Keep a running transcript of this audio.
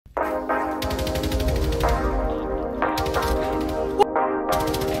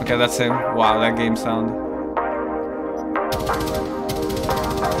Okay, that's him. Wow, that game sound.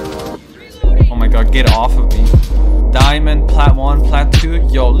 Oh my god, get off of me. Diamond, plat 1, plat 2.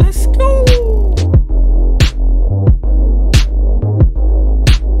 Yo, let's go.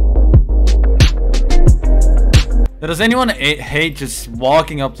 Does anyone hate just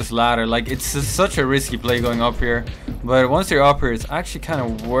walking up this ladder? Like, it's just such a risky play going up here. But once you're up here, it's actually kind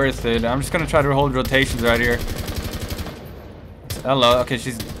of worth it. I'm just going to try to hold rotations right here. Hello. Okay,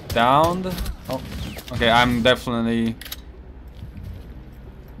 she's downed. Oh, okay, I'm definitely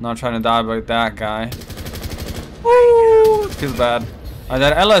not trying to die by that guy. Woo! Feels bad.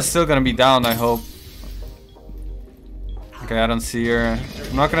 That Ella is still going to be down, I hope. Okay, I don't see her.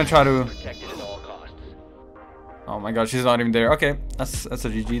 I'm not going to try to... Oh my god, she's not even there. Okay, that's a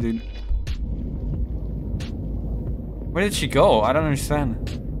GG, dude. Where did she go? I don't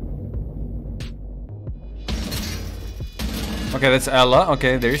understand. Okay, that's Ella.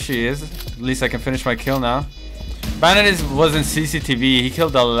 Okay, there she is. At least I can finish my kill now. Bandit wasn't CCTV. He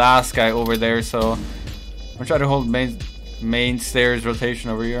killed the last guy over there, so I'm trying to hold main stairs rotation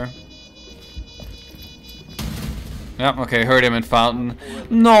over here. Yep, okay, heard him in fountain.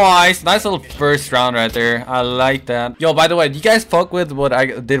 Nice little first round right there. I like that. Yo, by the way, do you guys fuck with what I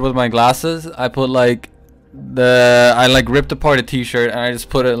did with my glasses? I put like I like ripped apart a t-shirt and I just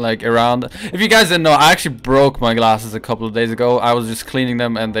put it like around. If you guys didn't know, I actually broke my glasses a couple of days ago. I was just cleaning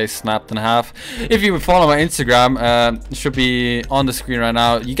them and they snapped in half. If you would follow my Instagram, it should be on the screen right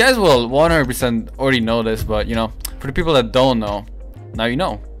now. You guys will 100% already know this, but you know, for the people that don't know, now you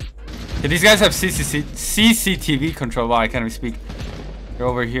know. Yeah, these guys have CCTV control. Wow, I can't even speak. They're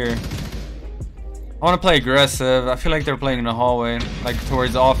over here. I want to play aggressive. I feel like they're playing in the hallway, like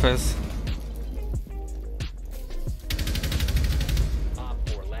towards the office.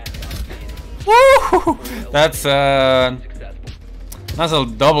 Woo! That's a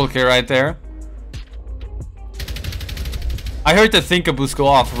double kill right there. I heard the Thinkaboost go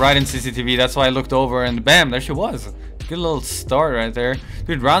off right in CCTV. That's why I looked over and bam, there she was. Good little start right there.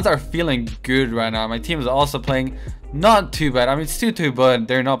 Dude, rounds are feeling good right now. My team is also playing not too bad. I mean, it's 2-2, but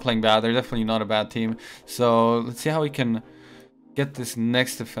they're not playing bad. They're definitely not a bad team. So let's see how we can get this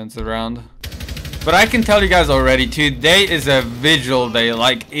next defensive round. But I can tell you guys already, today is a vigil day.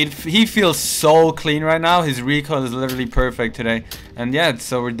 Like, he feels so clean right now. His recoil is literally perfect today. And yeah,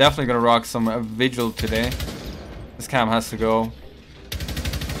 so we're definitely going to rock some vigil today. This cam has to go.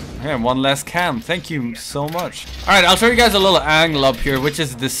 Okay, one less cam. Thank you so much. Alright, I'll show you guys a little angle up here, which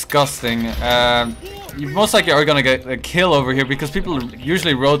is disgusting. You most likely are gonna get a kill over here because people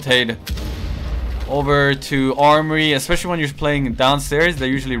usually rotate over to armory, especially when you're playing downstairs. They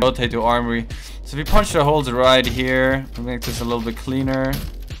usually rotate to armory. So if you punch the holes right here, we'll make this a little bit cleaner.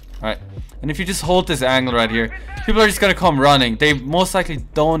 Alright, and if you just hold this angle right here, people are just gonna come running. They most likely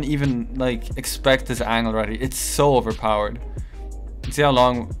don't even like expect this angle right here. It's so overpowered. See how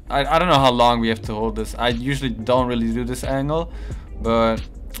long I don't know how long we have to hold this. I usually don't really do this angle, but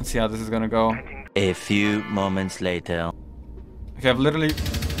let's see how this is gonna go. A few moments later. Okay, I've literally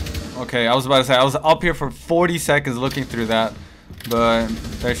I was about to say I was up here for 40 seconds looking through that, but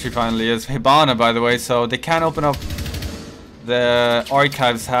there she finally is. Hibana, by the way, so they can't open up the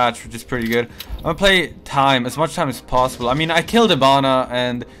archives hatch, which is pretty good. I'm gonna play time, as much time as possible. I mean, I killed Hibana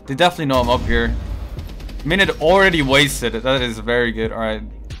and they definitely know I'm up here. Minute already wasted. That is very good. Alright.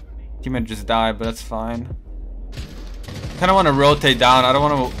 Teammate just died, but that's fine. Kind of want to rotate down. I don't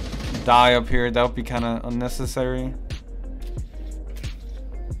want to die up here. That would be kind of unnecessary.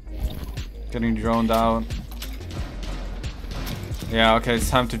 Getting droned out. Yeah, okay. It's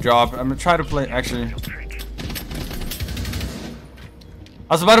time to drop. I'm going to try to play... Actually...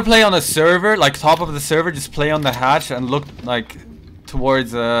 I was about to play on a server. Like, top of the server. Just play on the hatch and look, like,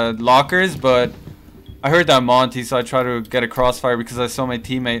 towards lockers, but... I heard that Monty, so I tried to get a crossfire because I saw my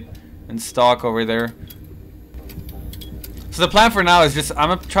teammate in stock over there. So the plan for now is just, I'm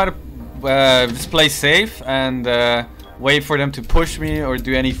gonna try to just play safe and wait for them to push me or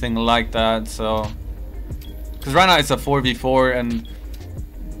do anything like that. So, because right now it's a 4v4 and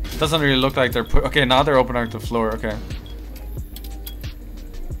it doesn't really look like they're okay, now they're opening up the floor. Okay,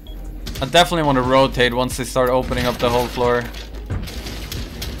 I definitely want to rotate once they start opening up the whole floor.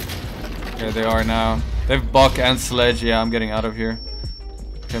 Okay, they are now. They have Buck and Sledge. Yeah, I'm getting out of here.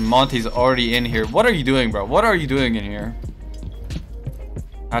 Okay, Monty's already in here. What are you doing, bro? What are you doing in here?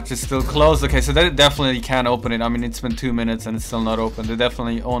 Hatch is still closed. Okay, so they definitely can't open it. I mean, it's been 2 minutes and it's still not open. They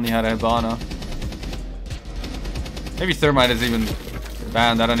definitely only had a Hibana. Maybe Thermite is even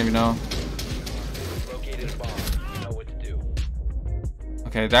banned. I don't even know.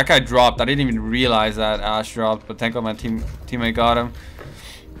 Okay, that guy dropped. I didn't even realize that Ash dropped, but thank God my teammate got him.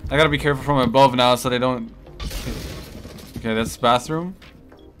 I gotta be careful from above now so they don't... Okay, that's bathroom.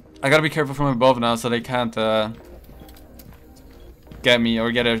 I gotta be careful from above now so they can't get me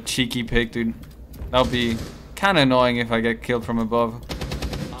or get a cheeky pick, dude. That would be kind of annoying if I get killed from above.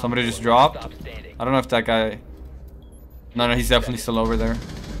 Somebody just dropped. I don't know if that guy... No, he's definitely still over there.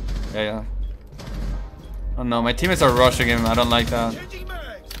 Yeah. Oh no, my teammates are rushing him. I don't like that.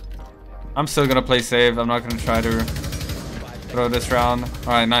 I'm still gonna play safe. I'm not gonna try to throw this round.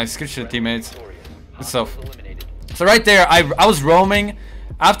 Alright, nice. Good shit, teammates. Good stuff. So right there, I was roaming.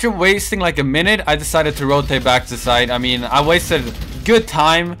 After wasting like a minute, I decided to rotate back to site. I mean, I wasted good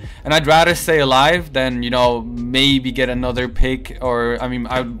time, and I'd rather stay alive than, you know, maybe get another pick, or, I mean,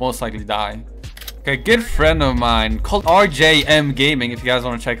 I would most likely die. Okay, good friend of mine called RJM Gaming, if you guys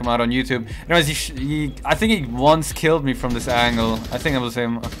want to check him out on YouTube. Anyways, I think he once killed me from this angle. I think it was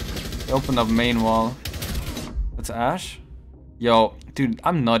him. He opened up main wall. That's Ash? Yo, dude,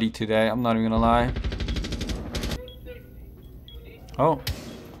 I'm nutty today. I'm not even gonna lie. Oh.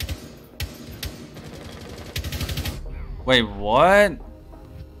 Wait, what?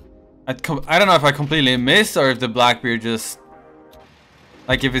 I don't know if I completely missed or if the Blackbeard just...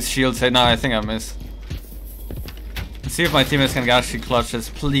 Like if his shield hit. No, I think I missed. Let's see if my teammates can actually clutch this.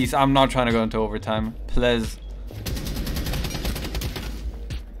 Please, I'm not trying to go into overtime. Please.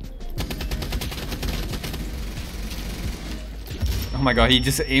 Oh my god, he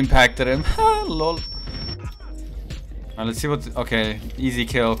just impacted him. Lol. Alright, let's see what... Okay, easy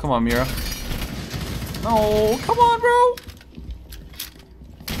kill. Come on, Mira. No, come on, bro.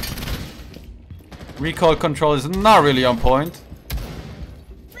 Recoil control is not really on point.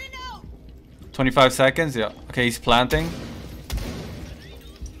 25 seconds, yeah. Okay, he's planting.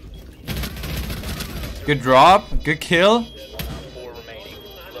 Good drop, good kill.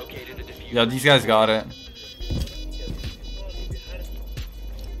 Yeah, these guys got it.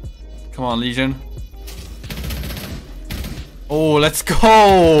 Come on, Legion. Oh, let's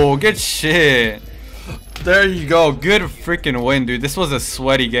go. Good shit. There you go. Good freaking win, dude. This was a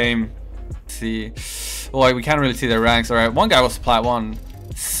sweaty game. Let's see. Oh, we can't really see their ranks. Alright, one guy was plat 1.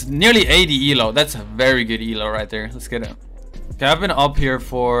 Nearly 80 elo. That's a very good elo right there. Let's get it. Okay, I've been up here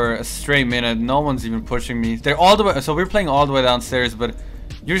for a straight minute. No one's even pushing me. They're all the way... So we're playing all the way downstairs, but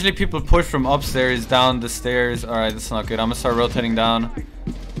usually people push from upstairs down the stairs. Alright, that's not good. I'm gonna start rotating down.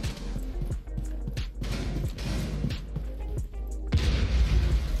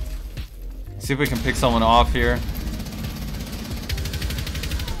 See if we can pick someone off here.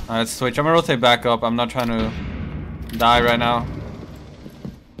 Alright, let's switch. I'm gonna rotate back up. I'm not trying to die right now.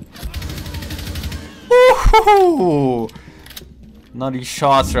 Woohoo! Nutty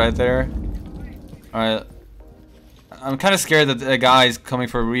shots right there. Alright. I'm kind of scared that the guy is coming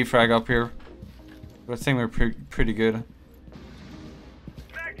for a refrag up here. But I think we're pretty good.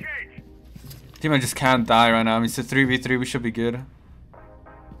 Team, I just can't die right now. I mean, it's a 3v3. We should be good.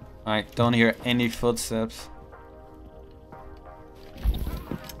 Alright, don't hear any footsteps.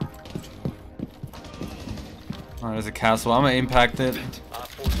 Oh, there's a castle. I'm gonna impact it.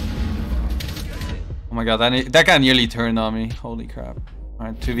 Oh my god, that guy nearly turned on me. Holy crap.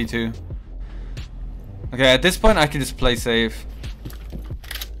 Alright, 2v2. Okay, at this point I can just play safe.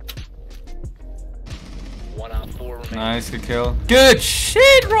 Nice, good kill. Good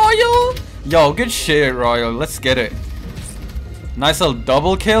shit, Royal! Yo, good shit, Royal. Let's get it. Nice little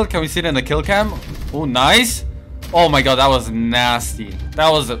double kill. Can we see it in the kill cam? Oh, nice. Oh my god, that was nasty. That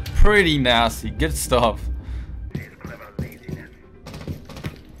was a pretty nasty. Good stuff.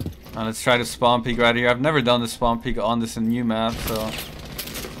 Now let's try to spawn peek right here. I've never done the spawn peek on this new map, so...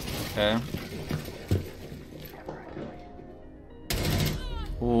 Okay.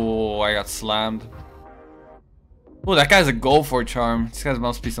 Oh, I got slammed. Oh, that guy's a go for charm. These guys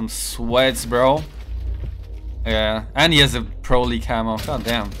must be some sweats, bro. Yeah, and he has a pro league camo. God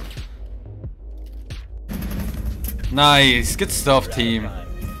damn. Nice, good stuff, team.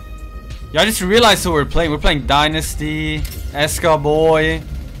 Yeah, I just realized who we're playing. We're playing Dynasty, Eska Boy,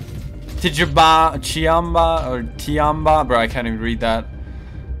 Chiamba or Tiamba. Bro, I can't even read that.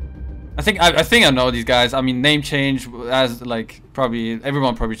 I think I know these guys. I mean, name change as like probably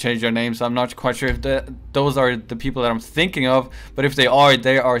everyone probably changed their names. So I'm not quite sure if those are the people that I'm thinking of. But if they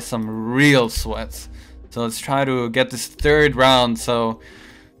are some real sweats. So let's try to get this third round. So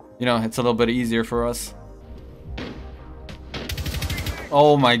you know it's a little bit easier for us.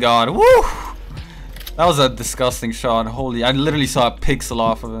 Oh my god! Woo! That was a disgusting shot. Holy! I literally saw a pixel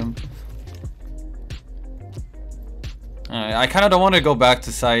off of him. Alright, I kind of don't want to go back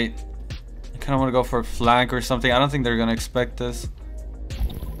to site. I kind of want to go for a flank or something. I don't think they're gonna expect this.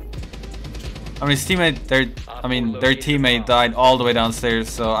 I mean, his teammate, their teammate died all the way downstairs,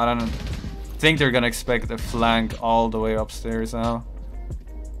 so I don't think they're gonna expect a flank all the way upstairs now.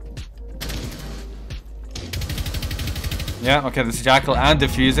 Yeah, okay, this is Jackal and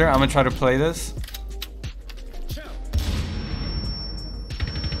Diffuser. I'm gonna try to play this.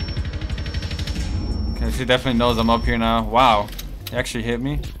 Okay, she definitely knows I'm up here now. Wow, he actually hit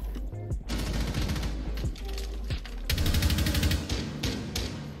me.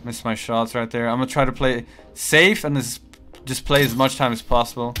 Missed my shots right there. I'm gonna try to play safe and just play as much time as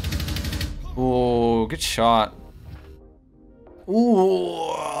possible. Ooh, good shot.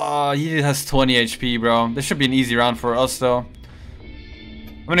 Ooh, he has 20 HP, bro. This should be an easy round for us, though.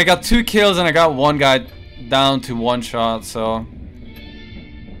 I mean, I got 2 kills and I got one guy down to 1 shot, so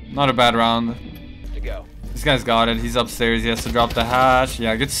not a bad round. This guy's got it. He's upstairs. He has to drop the hatch.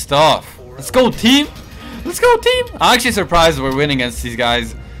 Yeah, good stuff. Let's go, team. Let's go, team. I'm actually surprised we're winning against these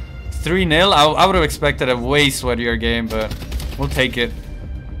guys. 3-0. I would have expected a way sweatier game, but we'll take it.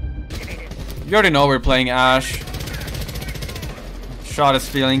 You already know we're playing Ash. Shot is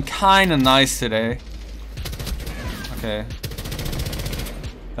feeling kind of nice today. Okay.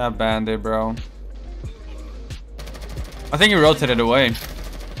 That bandit, bro. I think he rotated away.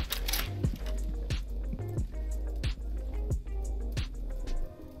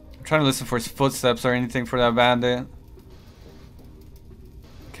 I'm trying to listen for his footsteps or anything for that bandit.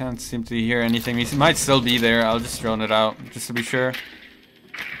 Can't seem to hear anything. He might still be there. I'll just drone it out just to be sure.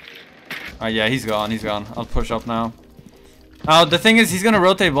 Oh yeah, he's gone. He's gone. I'll push up now. The thing is, he's gonna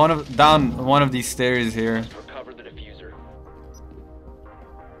rotate down one of these stairs here.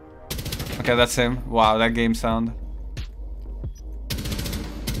 Okay, that's him. Wow, that game sound.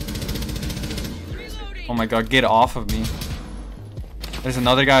 Oh my god, get off of me. There's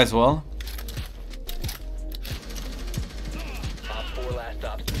another guy as well.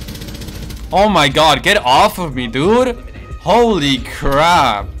 Oh my god, get off of me, dude. Holy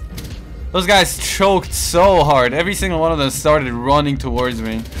crap. Those guys choked so hard. Every single one of them started running towards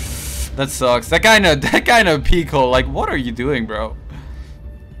me. That sucks. That guy in a peak hole. Like, what are you doing, bro?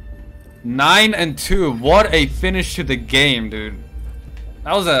 9-2. What a finish to the game, dude.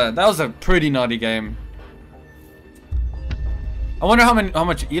 That was a pretty nutty game. I wonder how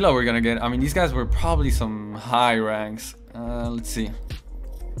much elo we're gonna get. I mean, these guys were probably some high ranks. Let's see.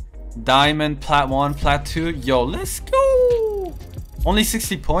 Diamond, Plat 1, Plat 2. Yo, let's go. Only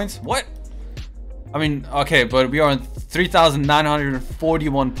 60 points? What? I mean, okay, but we are on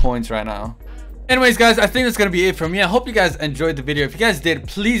 3,941 points right now. Anyways, guys, I think that's gonna be it from me. I hope you guys enjoyed the video. If you guys did,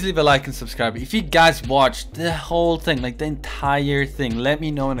 please leave a like and subscribe. If you guys watched the whole thing, like the entire thing, let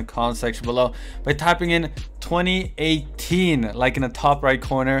me know in the comment section below by typing in 2018, like in the top right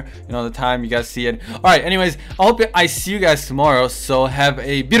corner, you know, the time you guys see it. All right, anyways, I hope I see you guys tomorrow. So have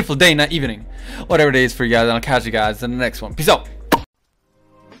a beautiful day, not evening, whatever it is for you guys, and I'll catch you guys in the next one. Peace out.